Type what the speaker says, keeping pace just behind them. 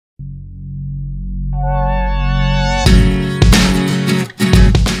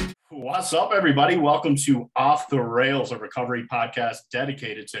What's up, everybody? Welcome to Off the Rails, a recovery podcast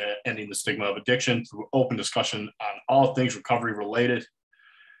dedicated to ending the stigma of addiction through open discussion on all things recovery related.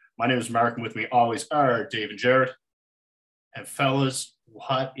 My name is Mark, and with me always are Dave and Jared. And fellas,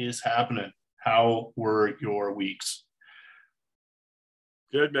 what is happening? How were your weeks?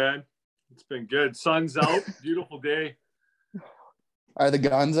 Good, man. It's been good. Sun's out. Beautiful day. Are the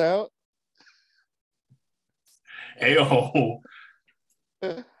guns out? Hey-oh.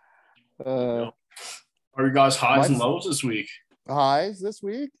 Are you guys highs and lows this week? Highs this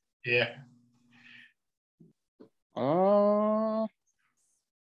week? Yeah.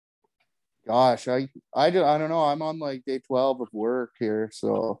 Gosh, I don't know. I'm on like day 12 of work here,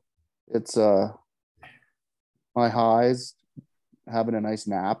 so it's my highs. Having a nice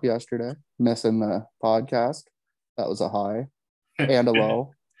nap yesterday, missing the podcast. That was a high and a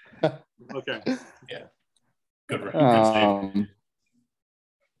low. Okay. Yeah. Good.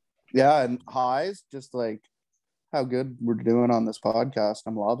 Yeah, and highs, just like how good we're doing on this podcast.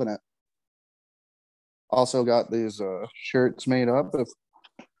 I'm loving it. Also got these shirts made up.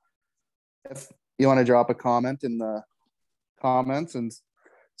 If you want to drop a comment in the comments and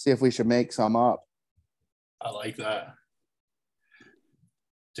see if we should make some up. I like that.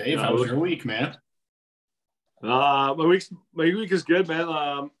 Dave, how was your week, man? My week is good,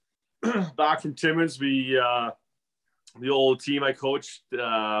 man. Back from Timmins, the old team I coached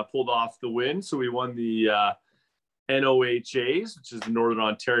pulled off the win, so we won the NOHAs, which is the Northern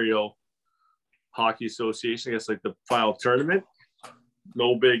Ontario Hockey Association. I guess like the final tournament.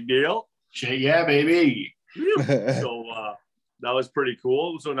 No big deal. Yeah, baby. So that was pretty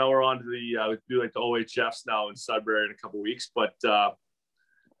cool. So now we're on to we do like the OHFs now in Sudbury in a couple weeks, but.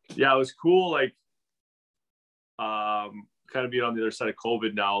 Yeah, it was cool. Like, kind of being on the other side of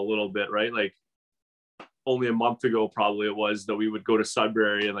COVID now a little bit, right? Like, only a month ago, probably it was that we would go to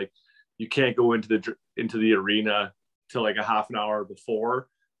Sudbury and like you can't go into the arena till like a half an hour before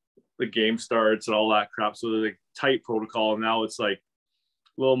the game starts and all that crap. So there's like tight protocol. And now it's like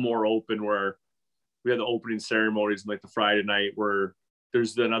a little more open where we had the opening ceremonies and like the Friday night where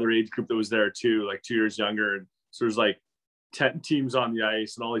there's another age group that was there too, like 2 years younger, and so there's like 10 teams on the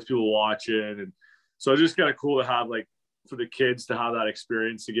ice and all these people watching. And so it's just kind of cool to have like for the kids to have that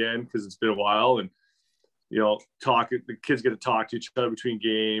experience again, because it's been a while, and the kids get to talk to each other between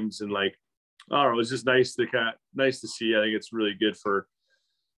games, and like, I don't know, it's just nice to see. I think it's really good for,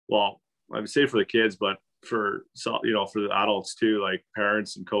 well, I would say for the kids, but for for the adults too, like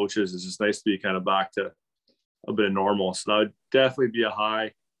parents and coaches. It's just nice to be kind of back to a bit of normal. So that would definitely be a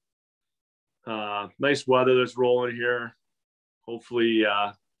high. Nice weather that's rolling here. Hopefully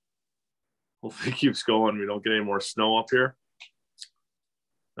it keeps going. We don't get any more snow up here.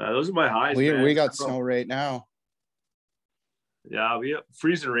 Those are my highs. We got snow right now. Yeah, we had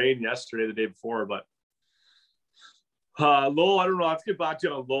freezing rain yesterday, the day before, but low, I don't know. I have to get back to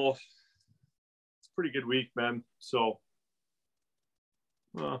you on low. It's a pretty good week, man. So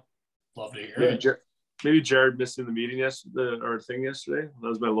love to hear it. Maybe Jared missing the meeting yesterday. That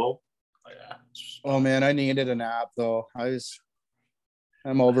was my low. Oh, yeah. Oh man, I needed a nap though.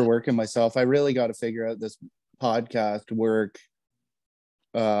 I'm overworking myself. I really got to figure out this podcast work,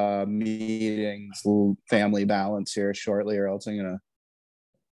 meetings, family balance here shortly, or else I'm gonna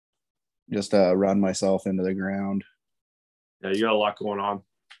just run myself into the ground. Yeah, you got a lot going on.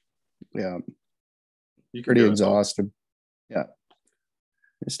 Yeah, pretty exhausted. Yeah,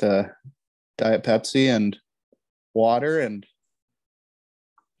 just Diet Pepsi and water, and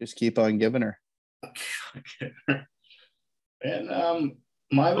just keep on giving her. And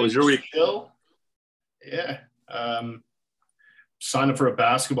my was your week? Chill. Yeah. Signed up for a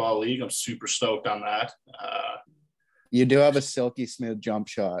basketball league. I'm super stoked on that. You do have a silky smooth jump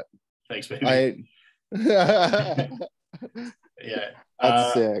shot. Thanks, baby. Yeah.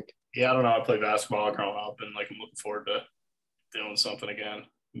 That's sick. Yeah, I don't know. I played basketball growing up, and like I'm looking forward to doing something again.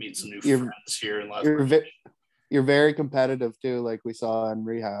 Meet some new friends here in Lethbridge. You're very competitive too, like we saw in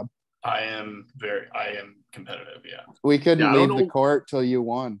rehab. I am competitive, yeah. We couldn't leave the court till you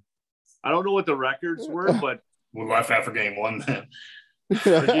won. I don't know what the records were, but we left after game one then.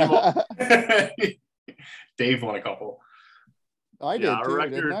 Dave won a couple. I did too,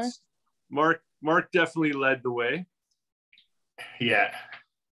 didn't I? Mark definitely led the way. Yeah.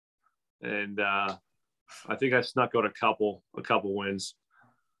 And I think I snuck out a couple wins.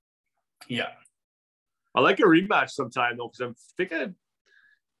 Yeah. I like a rematch sometime though, because I'm thinking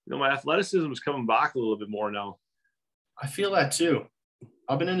my athleticism is coming back a little bit more now. I feel that too.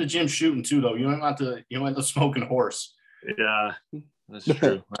 I've been in the gym shooting too, though. You don't have to smoking horse. Yeah, that's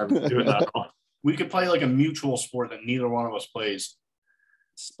true. I've been doing that. We could play like a mutual sport that neither one of us plays.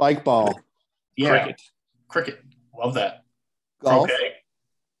 Spike ball. Yeah. Cricket. Love that. Golf. Croquet.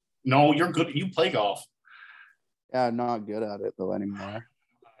 No, you're good. You play golf. Yeah, I'm not good at it though anymore.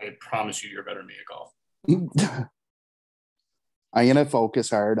 I promise you're better than me at golf. I'm gonna focus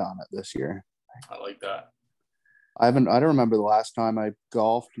hard on it this year. I like that. I don't remember the last time I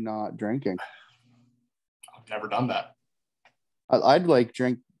golfed not drinking. I've never done that. I'd like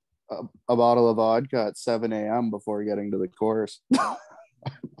drink a bottle of vodka at 7 a.m. before getting to the course.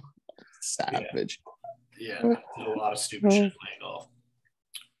 Savage. Yeah, did a lot of stupid shit playing golf.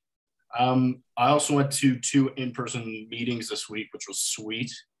 I also went to 2 in-person meetings this week, which was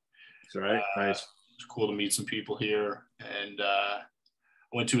sweet. That's right. Nice. It's cool to meet some people here. And I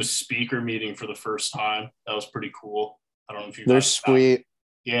went to a speaker meeting for the first time. That was pretty cool. I don't know if you. They're sweet.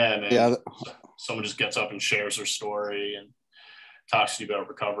 Yeah, man. Yeah. Someone just gets up and shares their story and talks to you about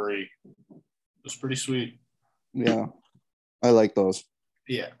recovery. It was pretty sweet. Yeah, I like those.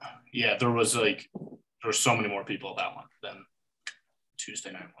 Yeah. There was so many more people at that one than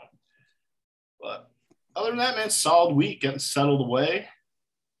Tuesday night one. But other than that, man, solid week, getting settled away,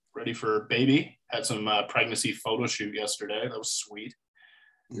 ready for baby. Had some pregnancy photo shoot yesterday. That was sweet.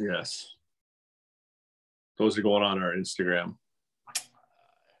 Yes. Those are going on our Instagram.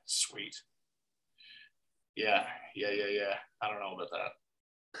 Sweet. Yeah. I don't know about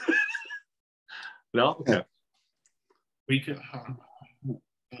that. No? Okay. We could.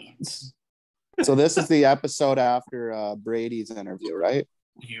 So this is the episode after Brady's interview, right?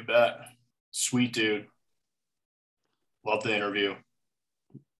 You bet. Sweet dude. Love the interview.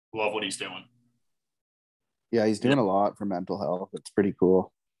 Love what he's doing. Yeah, he's doing a lot for mental health. It's pretty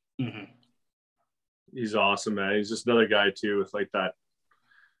cool. Mm-hmm. He's awesome, man. He's just another guy too with like that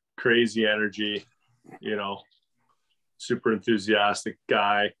crazy energy, super enthusiastic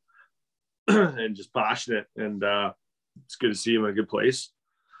guy and just passionate. And it's good to see him in a good place.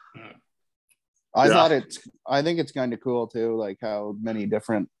 I think it's kind of cool too, like how many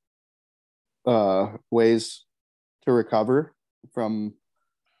different ways to recover from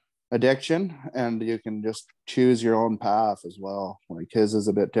addiction, and you can just choose your own path as well. Like his is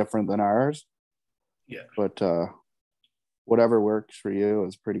a bit different than ours. Yeah. But whatever works for you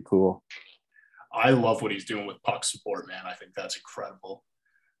is pretty cool. I love what he's doing with puck support, man. I think that's incredible.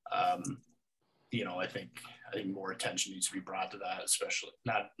 I think more attention needs to be brought to that, especially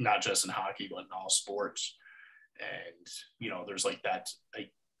not just in hockey, but in all sports. And, there's like that,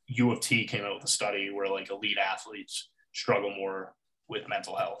 like U of T came out with a study where like elite athletes struggle more with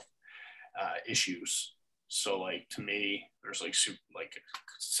mental health issues. So like, to me, there's like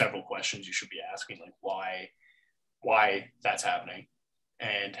several questions you should be asking, like why that's happening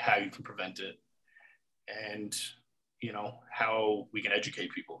and how you can prevent it, and how we can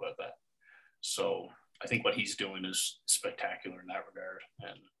educate people about that. So I think what he's doing is spectacular in that regard,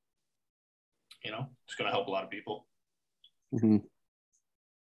 and it's going to help a lot of people. Mm-hmm.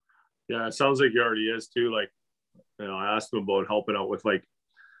 Yeah, it sounds like he already is too. Like, I asked him about helping out with like,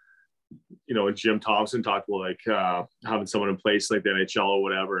 Jim Thompson talked about like having someone in place like the NHL or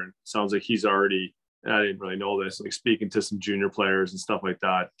whatever. And it sounds like he's already, I didn't really know this, like speaking to some junior players and stuff like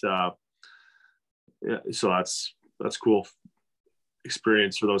that. Yeah, so that's cool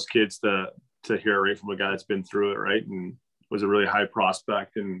experience for those kids to hear right from a guy that's been through it, right? And was a really high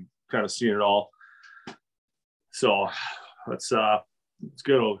prospect and kind of seeing it all. So that's it's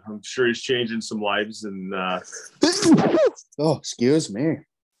good. I'm sure he's changing some lives. And oh, excuse me.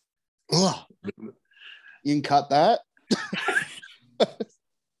 Oh. You can cut that.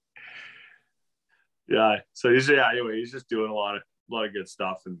 Yeah. So anyway, he's just doing a lot of good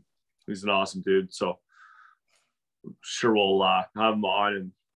stuff, and he's an awesome dude. So I'm sure we'll have him on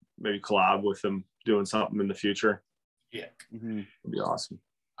and maybe collab with him doing something in the future. Yeah. Mm-hmm. It'd be awesome.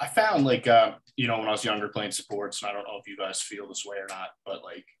 I found like, when I was younger playing sports, and I don't know if you guys feel this way or not, but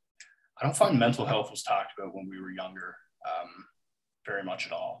like, I don't find mental health was talked about when we were younger very much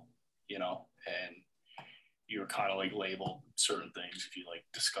at all, and you were kind of like labeled certain things if you like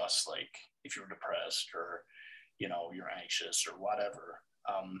discuss, like if you're depressed or, you're anxious or whatever.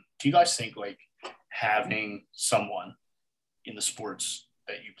 Do you guys think like having someone in the sports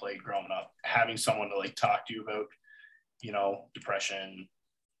that you played growing up, having someone to like talk to you about, depression,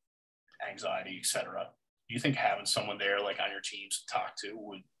 anxiety, etc., do you think having someone there like on your teams to talk to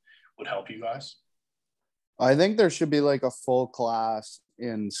would help you guys? I think there should be like a full class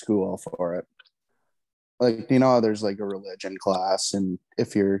in school for it. Like, there's like a religion class, and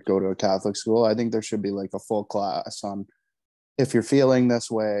if you go to a Catholic school, I think there should be like a full class on if you're feeling this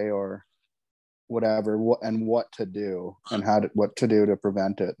way or whatever, and what to do and what to do to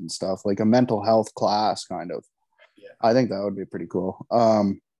prevent it and stuff, like a mental health class kind of. Yeah. I think that would be pretty cool.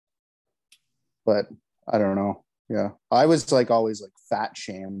 But I don't know. Yeah. I was like always like fat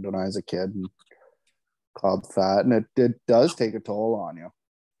shamed when I was a kid and called fat, and it does take a toll on you.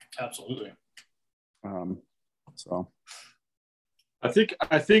 Absolutely. So I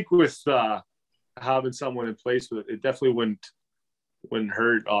think with having someone in place with it definitely wouldn't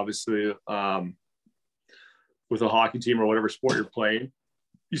hurt, obviously. With a hockey team or whatever sport you're playing,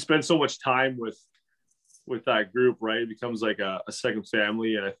 you spend so much time with that group, right? It becomes like a second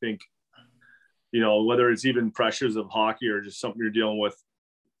family. And I think, whether it's even pressures of hockey or just something you're dealing with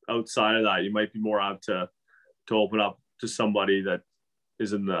outside of that, you might be more apt to open up to somebody that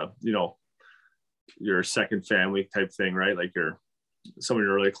is in the, your second family type thing, right? Like you're someone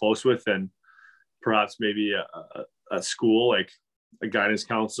you're really close with, and perhaps maybe a school, like a guidance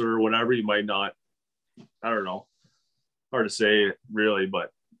counselor or whatever, you might not, I don't know, hard to say really,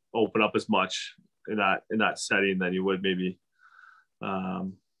 but open up as much in that setting than you would maybe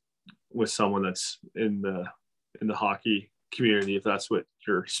with someone that's in the hockey community, if that's what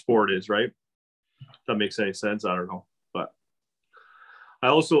your sport is, right? If that makes any sense. I don't know. But I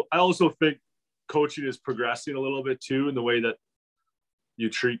also think coaching is progressing a little bit too, in the way that you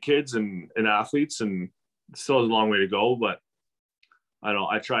treat kids and athletes, and still has a long way to go, but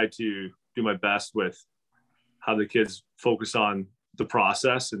I try to do my best with how the kids focus on the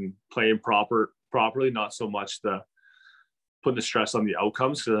process and playing properly, not so much putting the stress on the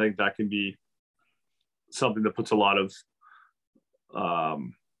outcomes, because I think that can be something that puts a lot of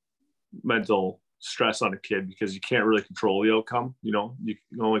mental stress on a kid, because you can't really control the outcome. You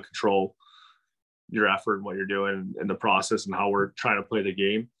can only control your effort and what you're doing and the process and how we're trying to play the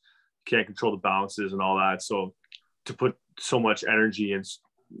game. You can't control the bounces and all that. So to put so much energy and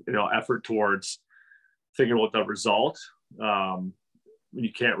effort towards thinking about the result,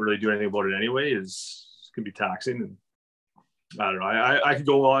 you can't really do anything about it anyway, can be taxing. And I don't know. I could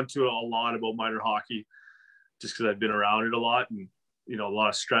go on to a lot about minor hockey just because I've been around it a lot, and a lot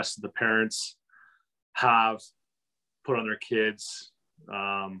of stress that the parents have put on their kids.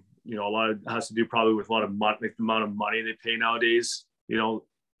 A lot of it has to do probably with a lot of money, like the amount of money they pay nowadays.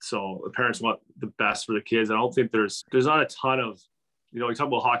 So the parents want the best for the kids. I don't think there's not a ton of, we talk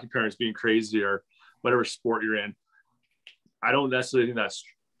about hockey parents being crazy or whatever sport you're in. I don't necessarily think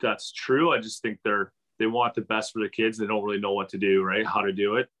that's true. I just think they want the best for the kids. They don't really know what to do, right? How to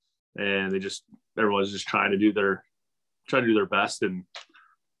do it. And everyone's just trying to do their best. And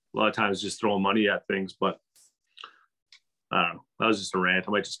a lot of times just throwing money at things, but I don't know. That was just a rant.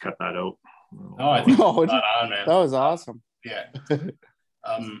 I might just cut that out. Oh, I think No, that on, man. That was awesome. Yeah.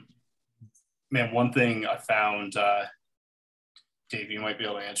 Man, one thing I found, Dave, you might be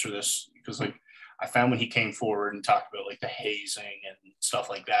able to answer this, because I found when he came forward and talked about the hazing and stuff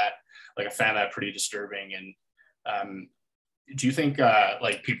like that, I found that pretty disturbing. And do you think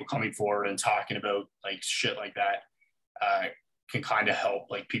people coming forward and talking about shit like that can kind of help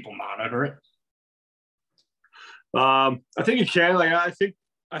people monitor it? I think you can. I think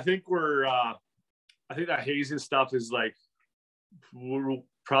that hazing stuff is we're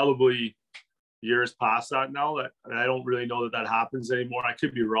probably years past that now. That I don't really know that happens anymore. I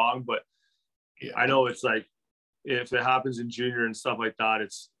could be wrong, but yeah, I know it's if it happens in junior and stuff like that,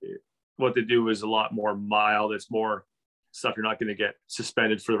 what they do is a lot more mild. It's more stuff you're not going to get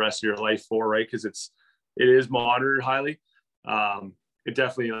suspended for the rest of your life for, right? Because it is monitored highly. It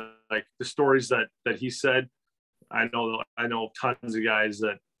definitely, the stories that he said, I know tons of guys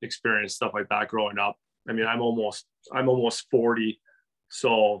that experienced stuff like that growing up. I mean, I'm almost 40,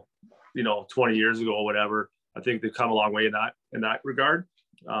 so 20 years ago or whatever. I think they've come a long way in that regard.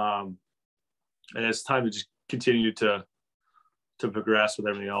 And it's time to just continue to progress with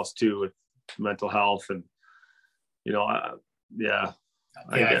everything else too, with mental health and I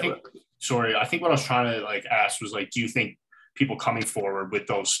think what I was trying to ask was do you think people coming forward with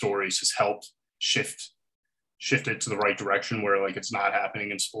those stories has helped shift it to the right direction where it's not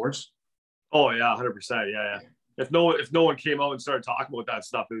happening in sports? Oh yeah, 100%. Yeah. If no one came out and started talking about that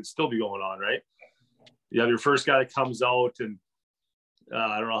stuff, it would still be going on, right? You have your first guy that comes out and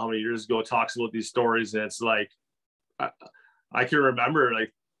I don't know how many years ago talks about these stories, and it's I can remember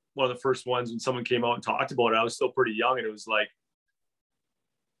one of the first ones when someone came out and talked about it. I was still pretty young, and it was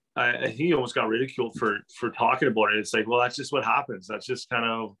I think he almost got ridiculed for talking about it. It's well, that's just what happens. That's just kind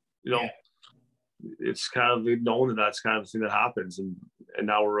of it's kind of known that that's kind of the thing that happens, and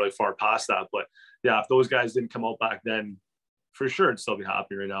now we're really far past that. But yeah, if those guys didn't come out back then, for sure it'd still be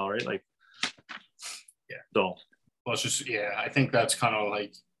happening right now, right? Yeah. So well, it's just I think that's kind of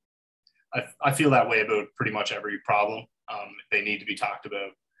I feel that way about pretty much every problem. They need to be talked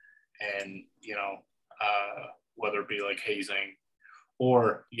about, and whether it be like hazing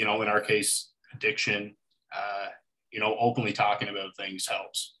or, in our case, addiction. Openly talking about things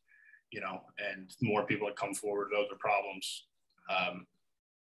helps, and the more people that come forward about their problems,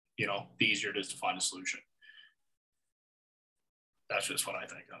 the easier it is to find a solution. That's just what I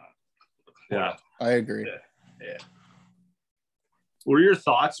think. Yeah, I agree. Yeah. What are your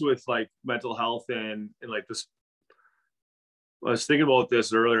thoughts with like mental health and like this? I was thinking about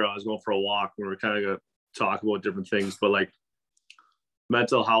this earlier. I was going for a walk. We were kind of going to talk about different things, but like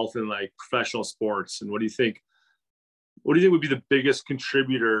mental health and like professional sports. And what do you think would be the biggest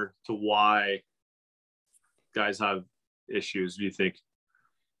contributor to why guys have issues? Do you think?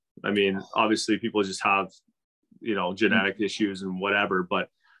 I mean, obviously people just have, genetic issues and whatever, but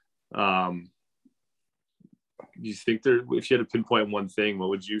do you think if you had to pinpoint one thing, what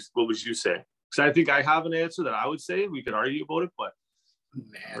would you say? Because I think I have an answer that I would say. We could argue about it, but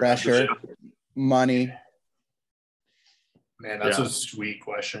pressure, money. Man, that's a sweet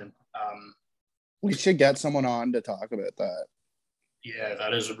question. We should get someone on to talk about that. Yeah,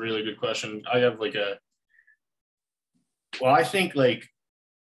 that is a really good question. I have I think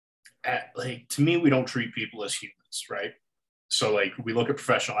to me, we don't treat people as humans, right? So like we look at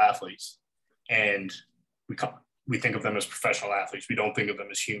professional athletes and we think of them as professional athletes. We don't think of them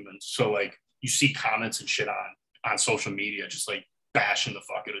as humans. So like you see comments and shit on social media, just like bashing the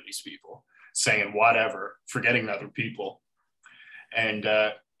fuck out of these people, saying whatever, forgetting that they're people. And,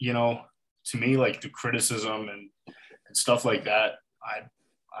 to me, like the criticism and stuff like that, I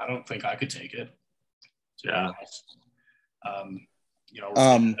don't think I could take it. Yeah. At the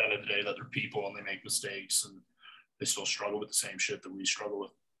end of the day, that they're people and they make mistakes and they still struggle with the same shit that we struggle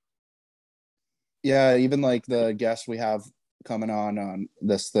with. Yeah, even like the guest we have coming on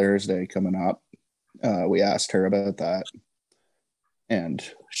this Thursday coming up, we asked her about that, and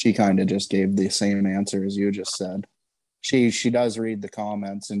she kind of just gave the same answer as you just said. She does read the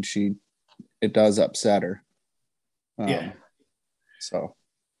comments, and it does upset her. Yeah. So,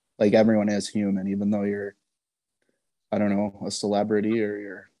 like, everyone is human, even though you're, I don't know, a celebrity or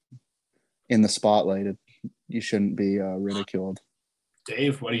you're in the spotlight. You shouldn't be ridiculed.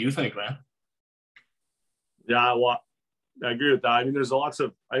 Dave, what do you think, man? Yeah, well, I agree with that. I mean, there's lots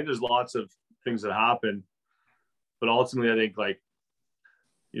of things that happen, but ultimately, I think like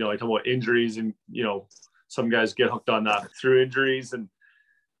talk about injuries and some guys get hooked on that through injuries, and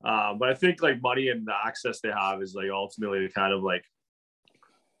but I think like money and the access they have is like ultimately kind of like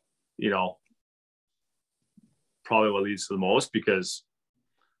probably what leads to the most, because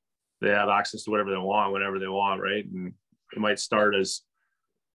they have access to whatever they want, whenever they want, right? And it might start as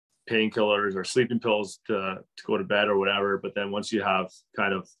painkillers or sleeping pills to go to bed or whatever, but then once you have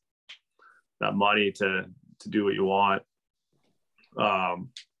kind of that money to do what you want, aren't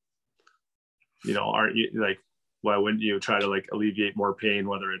you like, why wouldn't you try to like alleviate more pain,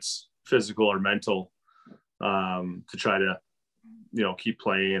 whether it's physical or mental, to try to keep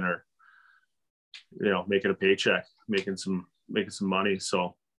playing or making a paycheck, making some money.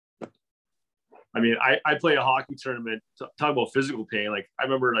 So I mean, I play a hockey tournament. Talk about physical pain. Like I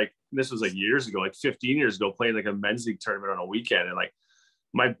remember, like this was like years ago, like 15 years ago, playing like a men's league tournament on a weekend, and like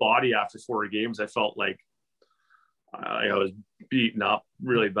my body after 4 games, I felt like I was beaten up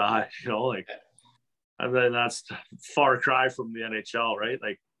really bad. Like, and then that's far cry from the NHL, right?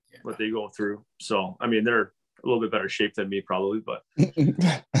 Like what they go through. So I mean, they're a little bit better shape than me, probably, but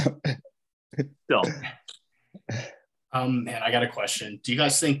still. Man, I got a question. Do you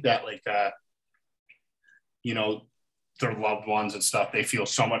guys think that like their loved ones and stuff, they feel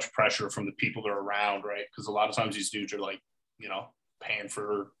so much pressure from the people they're around, right? Because a lot of times these dudes are like, paying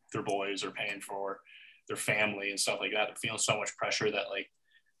for their boys or paying for their family and stuff like that. They're feeling so much pressure that like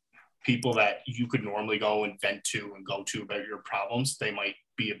people that you could normally go and vent to and go to about your problems, they might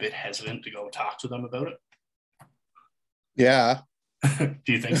be a bit hesitant to go talk to them about it. Yeah. Do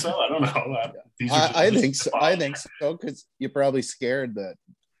you think so? I don't know. I think so. I think so, because you're probably scared that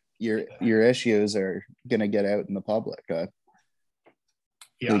your issues are gonna get out in the public. I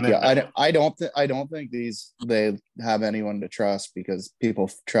don't think they have anyone to trust, because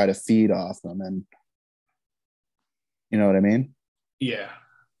people try to feed off them, and you know what I mean? Yeah.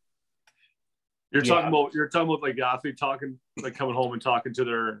 You're talking about like the athlete talking, like coming home and talking to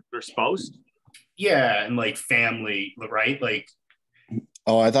their spouse. Yeah, and like family, right? Like,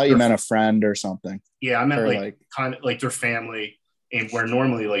 oh, I thought you meant a friend or something. Yeah, I meant like kind of like their family, and where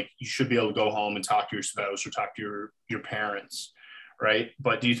normally like you should be able to go home and talk to your spouse or talk to your parents, right?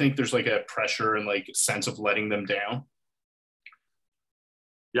 But do you think there's like a pressure and like a sense of letting them down?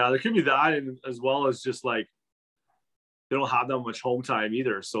 Yeah, there could be that, and as well as just like they don't have that much home time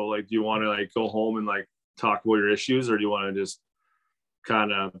either. So like, do you want to like go home and like talk about your issues, or do you want to just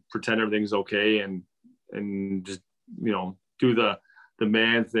kind of pretend everything's okay and just, you know, do the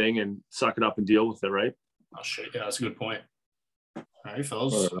man thing and suck it up and deal with it, right? Oh shit, yeah, that's a good point. All right,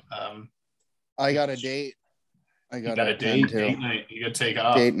 fellas. I got a date. I got a date night. You got to take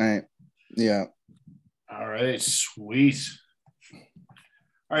off. Date night. Yeah. All right, sweet.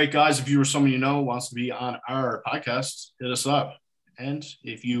 All right, guys, if you or someone you know wants to be on our podcast, hit us up. And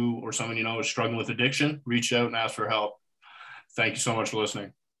if you or someone you know is struggling with addiction, reach out and ask for help. Thank you so much for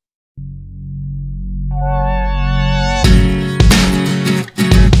listening.